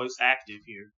 man. It's active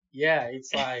here. Yeah,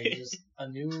 it's like just a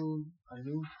new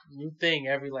thing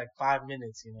every like 5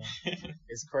 minutes,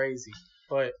 It's crazy.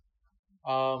 But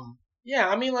yeah,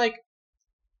 I mean, like,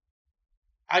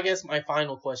 I guess my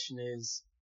final question is,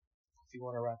 if you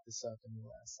want to wrap this up in the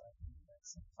last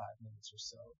like 5 minutes or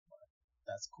so, but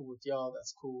that's cool with y'all,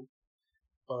 that's cool.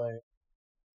 But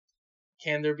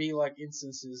can there be like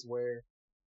instances where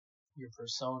your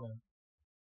persona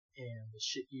and the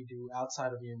shit you do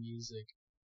outside of your music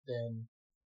then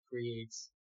creates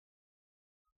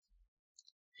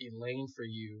a lane for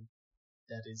you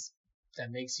that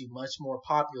makes you much more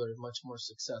popular, much more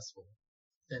successful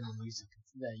than the music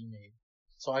that you made.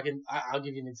 So I'll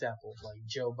give you an example, like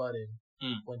Joe Budden,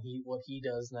 what he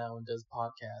does now and does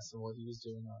podcasts and what he was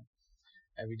doing on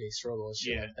Everyday Struggle and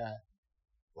shit like that.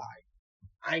 Like,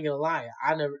 I ain't gonna lie,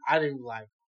 I didn't like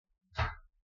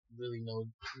really know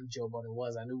who Joe Budden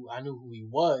was. I knew who he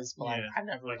was, but like I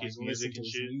never like listened to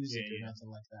his music or nothing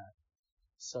like that.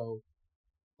 So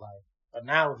like, but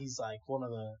now he's like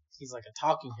he's like a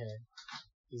talking head.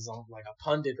 He's on like a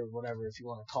pundit or whatever, if you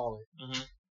want to call it. Mm-hmm.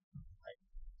 Like,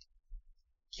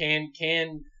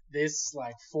 can this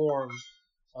like form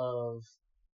of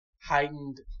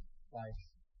heightened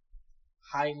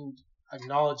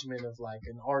acknowledgement of like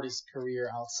an artist's career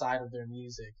outside of their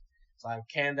music, like,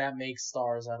 can that make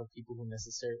stars out of people who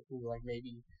like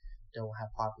maybe don't have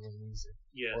popular music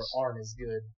or aren't as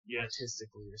good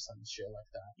artistically or some shit like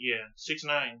that? Yeah,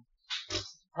 6ix9ine.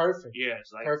 Perfect. Yeah,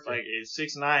 it's like Perfect. like it's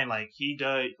 6ix9ine. Like he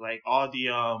does like all the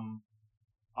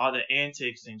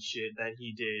antics and shit that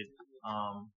he did.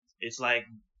 It's like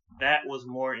that was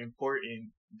more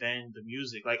important than the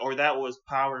music, like, or that was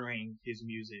powering his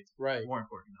music. Right. More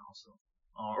important also,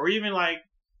 or even like,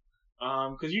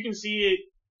 because you can see it.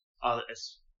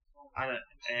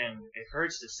 And it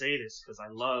hurts to say this because I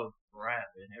love rap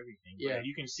and everything. Yeah. But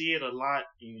you can see it a lot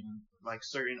in like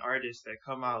certain artists that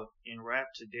come out in rap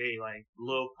today, like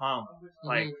Lil Pump,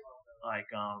 like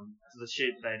the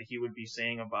shit that he would be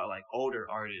saying about like older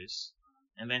artists,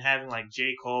 and then having like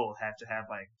J. Cole have to have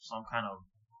like some kind of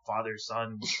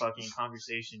father-son fucking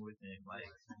conversation with him, like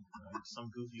some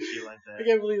goofy shit like that. I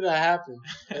can't believe that happened.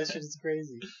 That shit is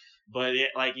crazy. But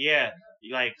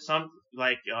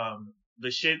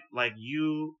the shit, like,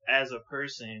 you as a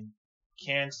person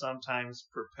can sometimes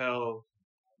propel,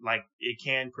 like, it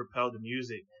can propel the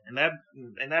music. And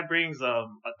that brings a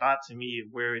thought to me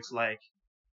where it's like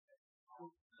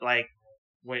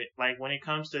when it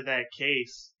comes to that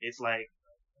case, it's like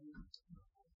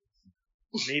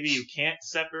maybe you can't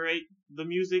separate the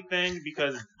music then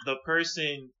because the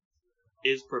person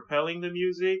is propelling the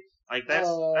music. Like that's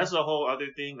a whole other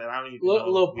thing that I don't even know.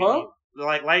 Lil Pump?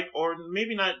 Like, or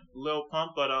maybe not Lil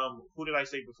Pump, but who did I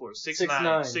say before?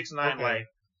 6ix9ine. 6ix9ine, okay. Like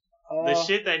the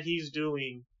shit that he's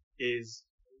doing is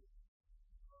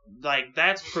like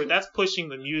that's pushing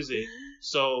the music.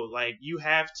 So like you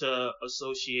have to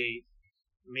associate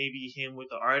maybe him with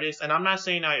the artist, and I'm not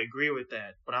saying I agree with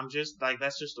that, but I'm just like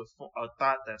that's just a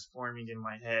thought that's forming in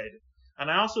my head. And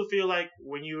I also feel like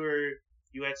when you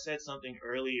had said something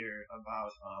earlier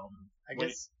about I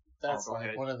guess that's like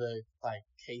ahead. one of the like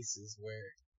cases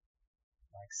where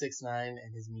like 6ix9ine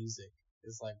and his music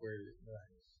is like where like,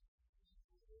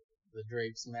 the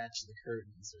drapes match the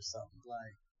curtains or something.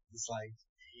 Like it's like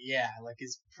like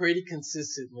it's pretty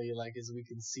consistently, like, as we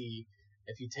can see,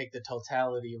 if you take the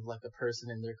totality of like a person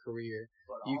in their career,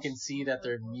 you can see that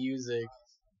their music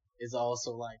is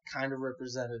also like kind of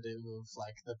representative of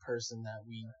like the person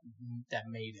that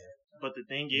made it. But the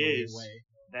thing is,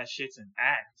 that shit's an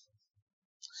act.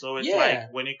 So it's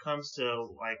like when it comes to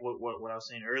like what I was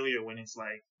saying earlier, when it's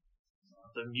like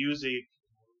the music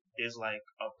is like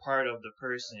a part of the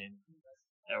person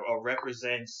or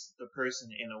represents the person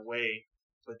in a way,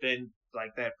 but then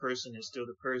like that person is still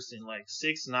the person. Like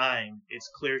 6ix9ine, it's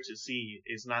clear to see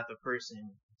is not the person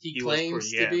he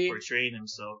claims to be portraying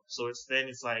himself. So it's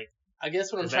like, I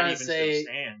guess what I'm trying to say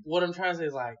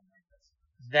is like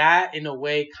that in a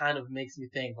way kind of makes me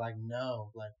think like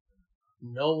no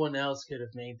one else could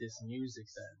have made this music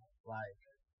then. Like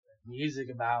music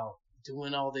about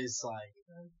doing all this like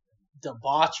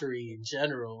debauchery in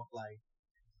general, like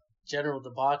general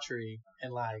debauchery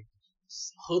and like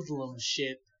hoodlum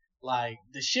shit. Like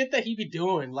the shit that he be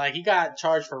doing, like he got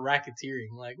charged for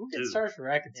racketeering. Like who gets charged for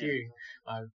racketeering?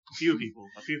 Yeah. A few people.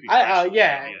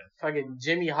 Fucking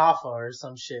Jimmy Hoffa or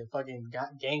some shit. Fucking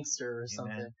gangster or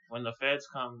something. Man, when the feds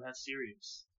come, that's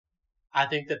serious. I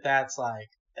think that's like,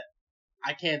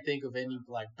 I can't think of any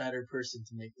like better person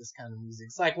to make this kind of music.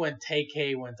 It's like when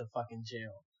Tay-K went to fucking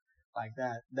jail, like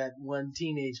that one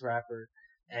teenage rapper,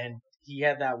 and he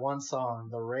had that one song,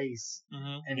 The Race,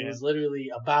 and it was literally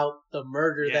about the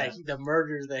murders that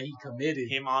he committed.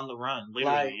 Him on the run,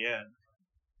 literally,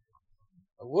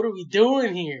 What are we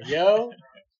doing here, yo?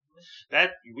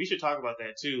 That we should talk about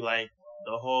that too, like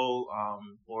the whole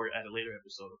or at a later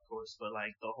episode, of course, but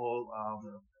like the whole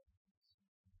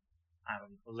I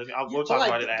don't know. We'll talk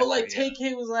about it after. But like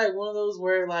Tay-K was like one of those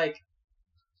where like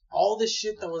all the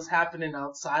shit that was happening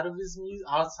outside of his music,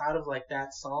 outside of like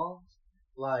that song,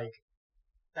 like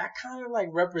that kind of like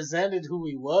represented who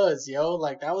he was, yo.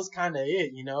 Like that was kind of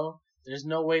it, you know. There's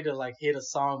no way to like hit a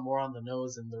song more on the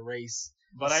nose than The Race.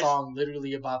 But a song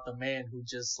literally about the man who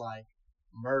just like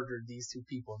murdered these two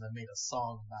people and then made a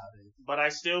song about it. But I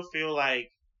still feel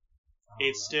like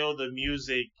it's still the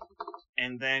music,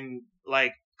 and then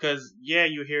like, cause yeah,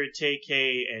 you hear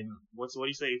TK and what do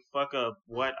you say? Fuck up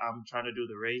what I'm trying to do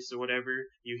the race or whatever.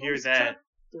 You hear that?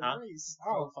 The Huh? Race.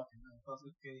 I don't fucking know.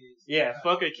 Yeah,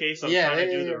 fuck a case. I'm trying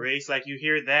to do the race. Like you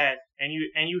hear that, and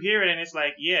you hear it, and it's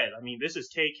like, yeah, I mean, this is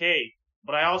TK,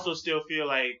 but I also still feel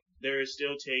like there is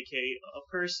still TK a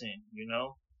person, you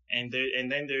know, and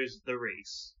then there's the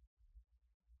race,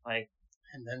 like,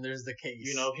 and then there's the case.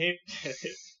 You know,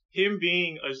 him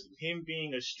being a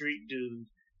street dude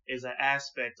is an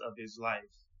aspect of his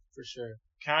life for sure.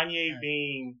 Kanye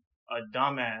being a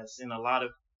dumbass in a lot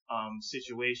of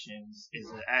situations is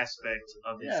an aspect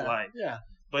of his life. Yeah.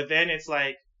 But then it's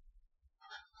like,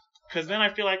 cause then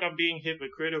I feel like I'm being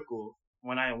hypocritical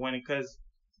because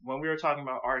when we were talking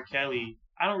about R. Kelly,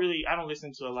 I don't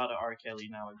listen to a lot of R. Kelly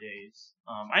nowadays.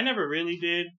 I never really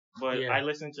did, but I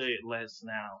listen to it less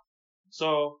now.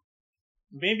 So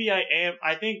maybe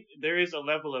I think there is a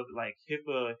level of like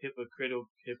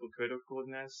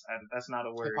hypocriticalness. That's not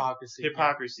a word.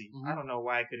 Hypocrisy. Yeah. Mm-hmm. I don't know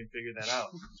why I couldn't figure that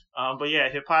out. But yeah,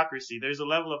 hypocrisy. There's a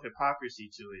level of hypocrisy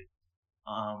to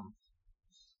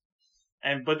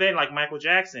it. But then like Michael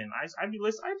Jackson, I'd be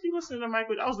listening to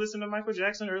Michael. I was listening to Michael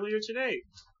Jackson earlier today.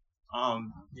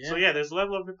 So yeah, there's a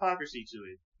level of hypocrisy to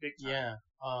it. Big time. Yeah.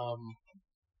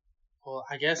 Well,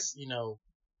 I guess, you know,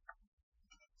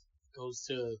 goes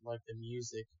to like the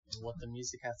music and what the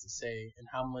music has to say and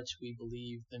how much we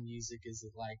believe the music is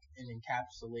like an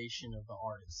encapsulation of the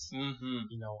artist. Mm-hmm.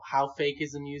 You know, how fake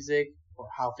is the music or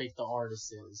how fake the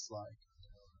artist is. Like,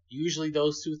 usually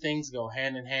those two things go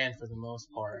hand in hand for the most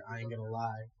part. I ain't gonna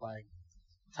lie. Like,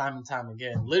 time and time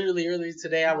again. Literally earlier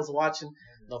today I was watching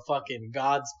the fucking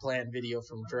God's Plan video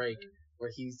from Drake where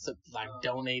he like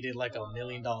donated like $1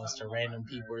 million to random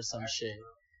people or some shit.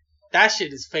 That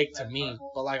shit is fake to me,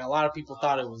 but like a lot of people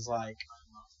thought it was like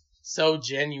so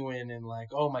genuine and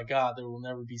like, oh my god, there will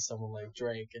never be someone like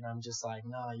Drake. And I'm just like,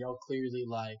 nah, y'all clearly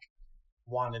like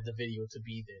wanted the video to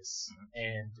be this,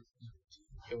 and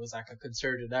it was like a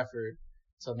concerted effort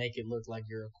to make it look like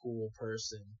you're a cool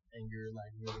person and you're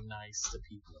like really nice to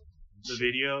people. The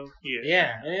video,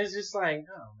 yeah, and it's just like,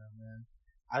 I don't know, man.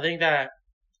 I think that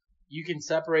you can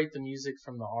separate the music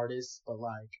from the artist, but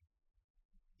like,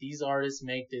 these artists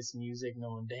make this music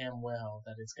knowing damn well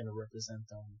that it's going to represent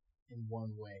them in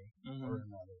one way or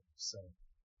another. So,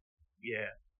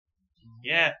 yeah,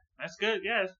 that's good.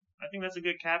 Yeah, I think that's a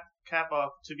good cap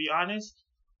off. To be honest,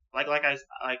 at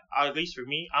least for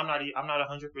me, I'm not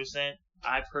 100%.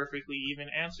 I perfectly even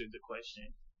answered the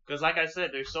question because, like I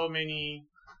said, there's so many.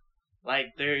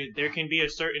 Like there can be a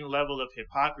certain level of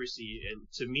hypocrisy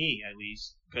to me, at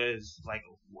least, because like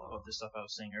of the stuff I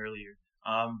was saying earlier.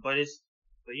 But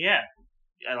yeah,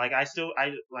 like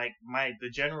the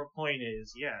general point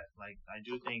is, yeah, like I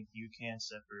do think you can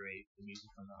separate the music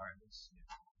from the artist.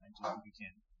 Yeah, I do think you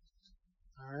can.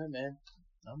 All right, man.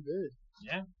 I'm good.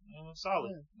 Yeah, solid.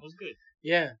 Yeah. It was good.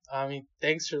 Yeah, I mean,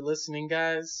 thanks for listening,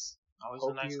 guys. Always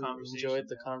Hope a nice you conversation. Enjoyed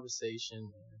the conversation.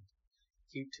 And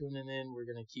keep tuning in. We're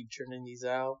gonna keep churning these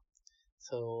out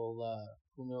till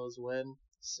who knows when.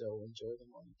 So enjoy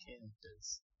them while you can.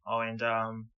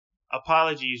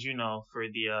 Apologies, for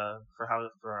the for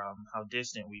how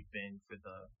distant we've been for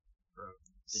the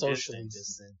socially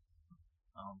distant.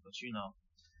 But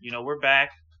we're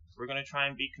back. We're gonna try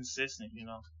and be consistent.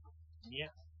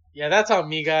 Yeah. Yeah, that's on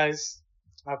me, guys.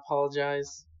 I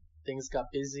apologize. Things got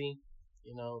busy.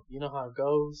 You know how it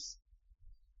goes.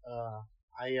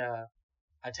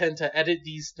 I tend to edit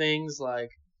these things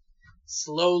like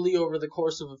slowly over the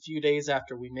course of a few days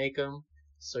after we make them,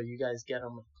 so you guys get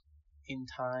them in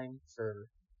time for,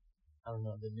 I don't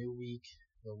know, the new week,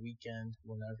 the weekend,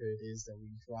 whenever it is that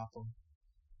we drop them.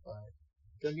 But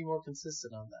gonna be more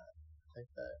consistent on that. I think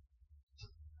that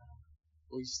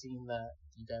we've seen that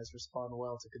you guys respond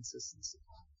well to consistency.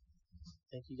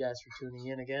 Thank you guys for tuning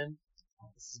in again.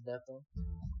 This is Beto.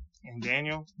 And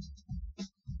Daniel.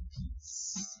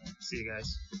 Peace. See you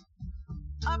guys.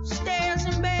 Upstairs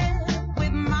in bed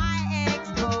with my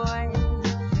ex-boy.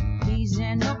 He's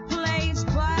in a place,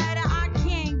 but I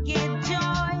can't get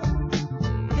joy.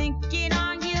 Thinking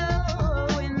on you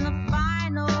in the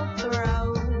final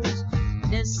throes.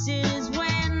 This is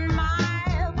when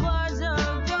my buzzer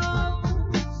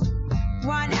goes.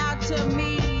 Run out to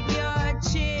me.